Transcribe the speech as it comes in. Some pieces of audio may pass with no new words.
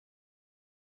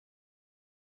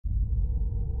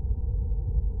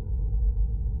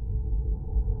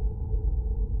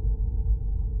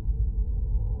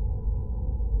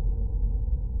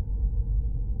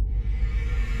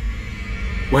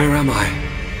Where am I?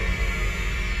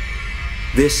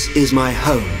 This is my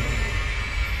home.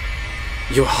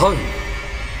 Your home?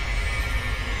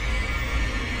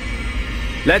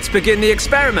 Let's begin the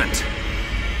experiment.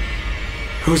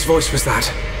 Whose voice was that?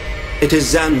 It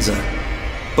is Zanza,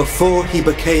 before he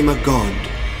became a god,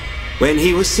 when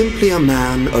he was simply a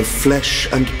man of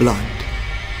flesh and blood.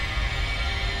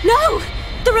 No!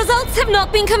 The results have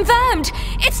not been confirmed!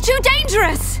 It's too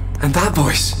dangerous! And that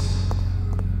voice?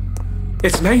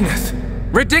 It's Meyneth.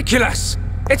 Ridiculous!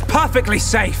 It's perfectly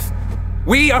safe.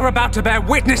 We are about to bear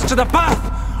witness to the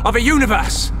birth of a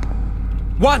universe.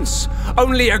 Once,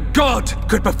 only a god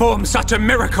could perform such a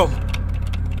miracle.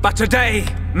 But today,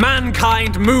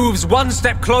 mankind moves one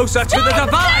step closer to the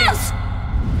divine! Klaus!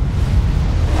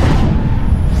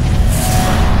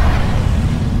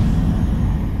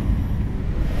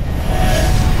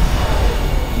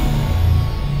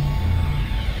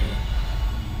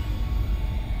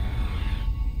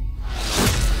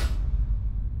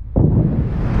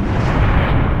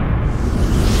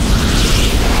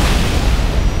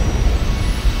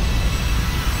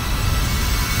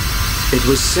 It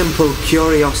was simple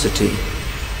curiosity.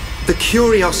 The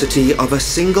curiosity of a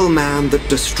single man that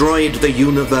destroyed the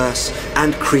universe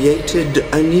and created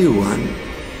a new one.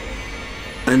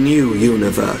 A new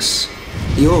universe.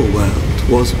 Your world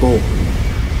was born.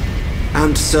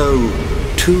 And so,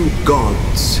 two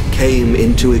gods came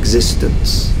into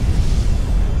existence.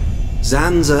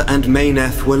 Zanza and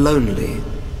Meyneth were lonely,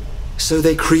 so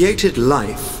they created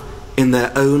life in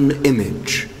their own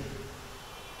image.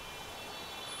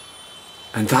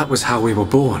 And that was how we were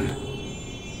born.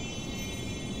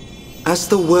 As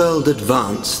the world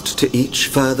advanced to each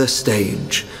further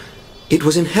stage, it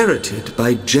was inherited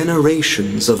by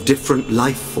generations of different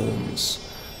life forms.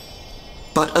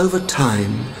 But over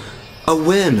time,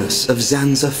 awareness of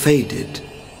Zanza faded.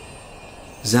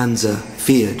 Zanza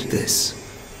feared this.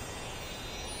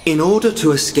 In order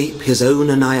to escape his own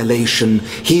annihilation,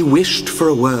 he wished for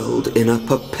a world in a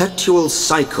perpetual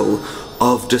cycle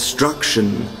of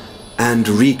destruction and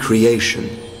recreation.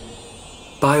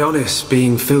 Bionis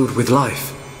being filled with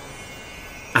life,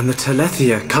 and the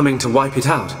Telethia coming to wipe it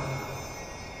out.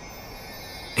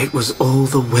 It was all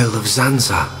the will of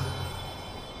Zanza.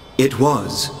 It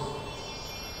was.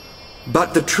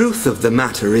 But the truth of the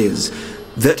matter is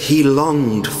that he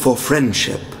longed for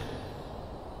friendship.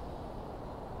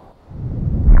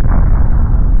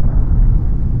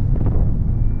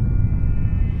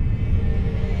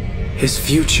 His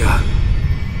future,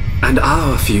 and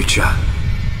our future.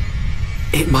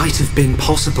 It might have been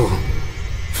possible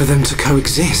for them to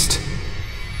coexist.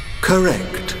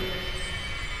 Correct.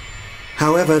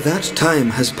 However, that time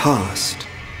has passed.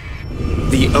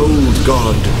 The old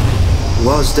god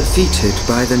was defeated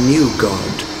by the new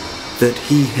god that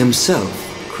he himself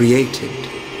created.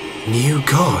 New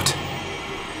god?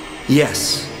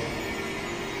 Yes.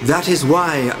 That is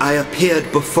why I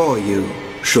appeared before you,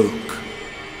 Shulk.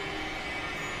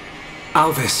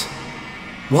 Alvis,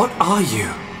 what are you?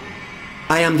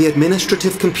 I am the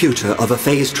administrative computer of a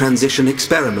phase transition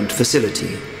experiment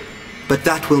facility, but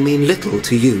that will mean little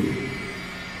to you.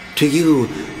 To you,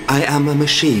 I am a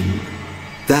machine.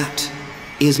 That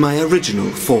is my original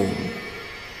form.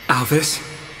 Alvis?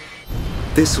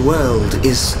 This world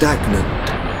is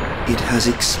stagnant. It has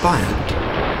expired.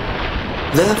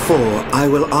 Therefore, I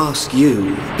will ask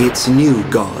you, its new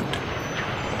god.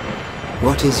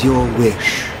 What is your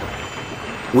wish?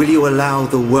 Will you allow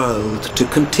the world to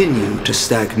continue to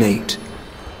stagnate?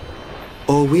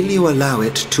 Or will you allow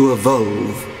it to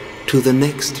evolve to the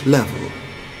next level?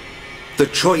 The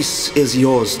choice is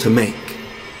yours to make.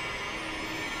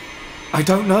 I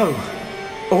don't know.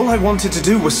 All I wanted to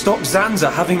do was stop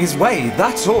Zanza having his way,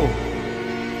 that's all.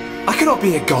 I cannot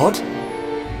be a god.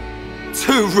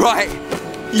 Too right.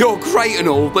 You're great and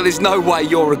all, but there's no way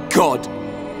you're a god.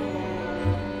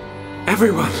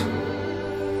 Everyone.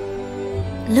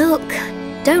 Look,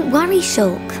 don't worry,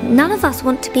 Shulk. None of us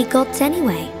want to be gods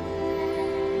anyway.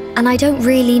 And I don't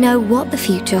really know what the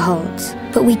future holds,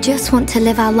 but we just want to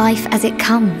live our life as it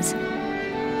comes.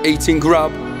 Eating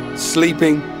grub,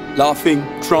 sleeping, laughing,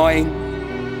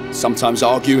 crying, sometimes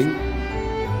arguing.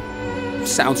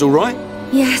 Sounds all right?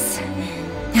 Yes,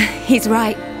 he's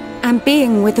right. And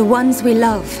being with the ones we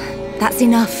love, that's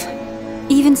enough.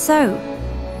 Even so,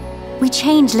 we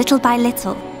change little by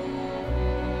little.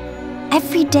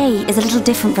 Every day is a little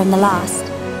different from the last.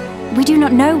 We do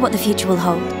not know what the future will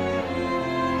hold.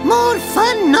 More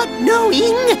fun not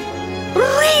knowing!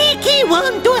 Riki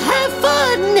want to have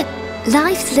fun!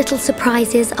 Life's little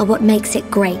surprises are what makes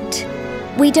it great.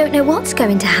 We don't know what's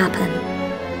going to happen.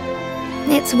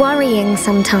 It's worrying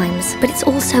sometimes, but it's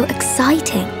also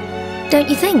exciting. Don't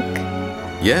you think?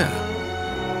 Yeah.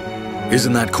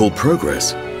 Isn't that called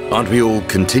progress? Aren't we all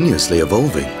continuously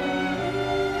evolving?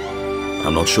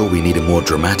 I'm not sure we need a more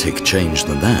dramatic change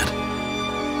than that.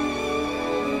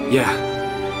 Yeah.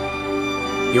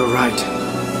 You're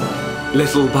right.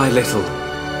 Little by little.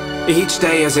 Each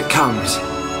day as it comes.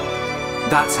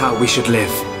 That's how we should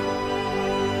live.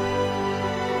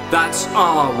 That's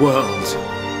our world.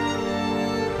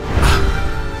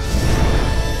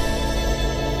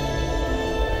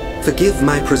 Forgive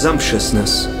my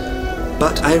presumptuousness,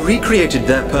 but I recreated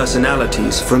their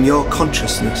personalities from your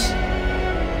consciousness.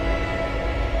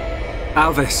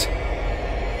 Alvis,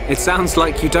 it sounds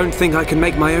like you don't think I can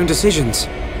make my own decisions.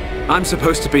 I'm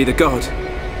supposed to be the god.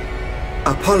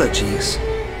 Apologies.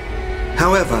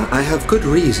 However, I have good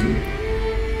reason.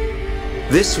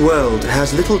 This world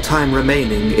has little time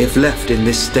remaining if left in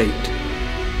this state.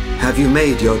 Have you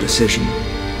made your decision?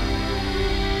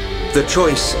 The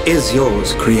choice is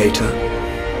yours, Creator.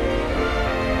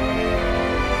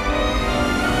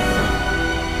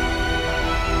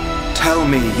 Tell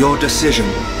me your decision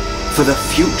for the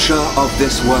future of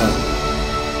this world.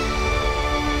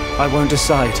 I won't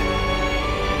decide.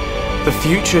 The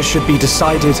future should be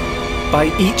decided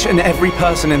by each and every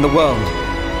person in the world.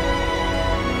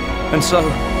 And so,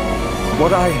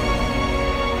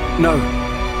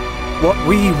 what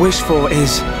we wish for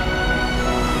is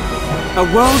a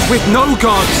world with no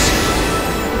gods!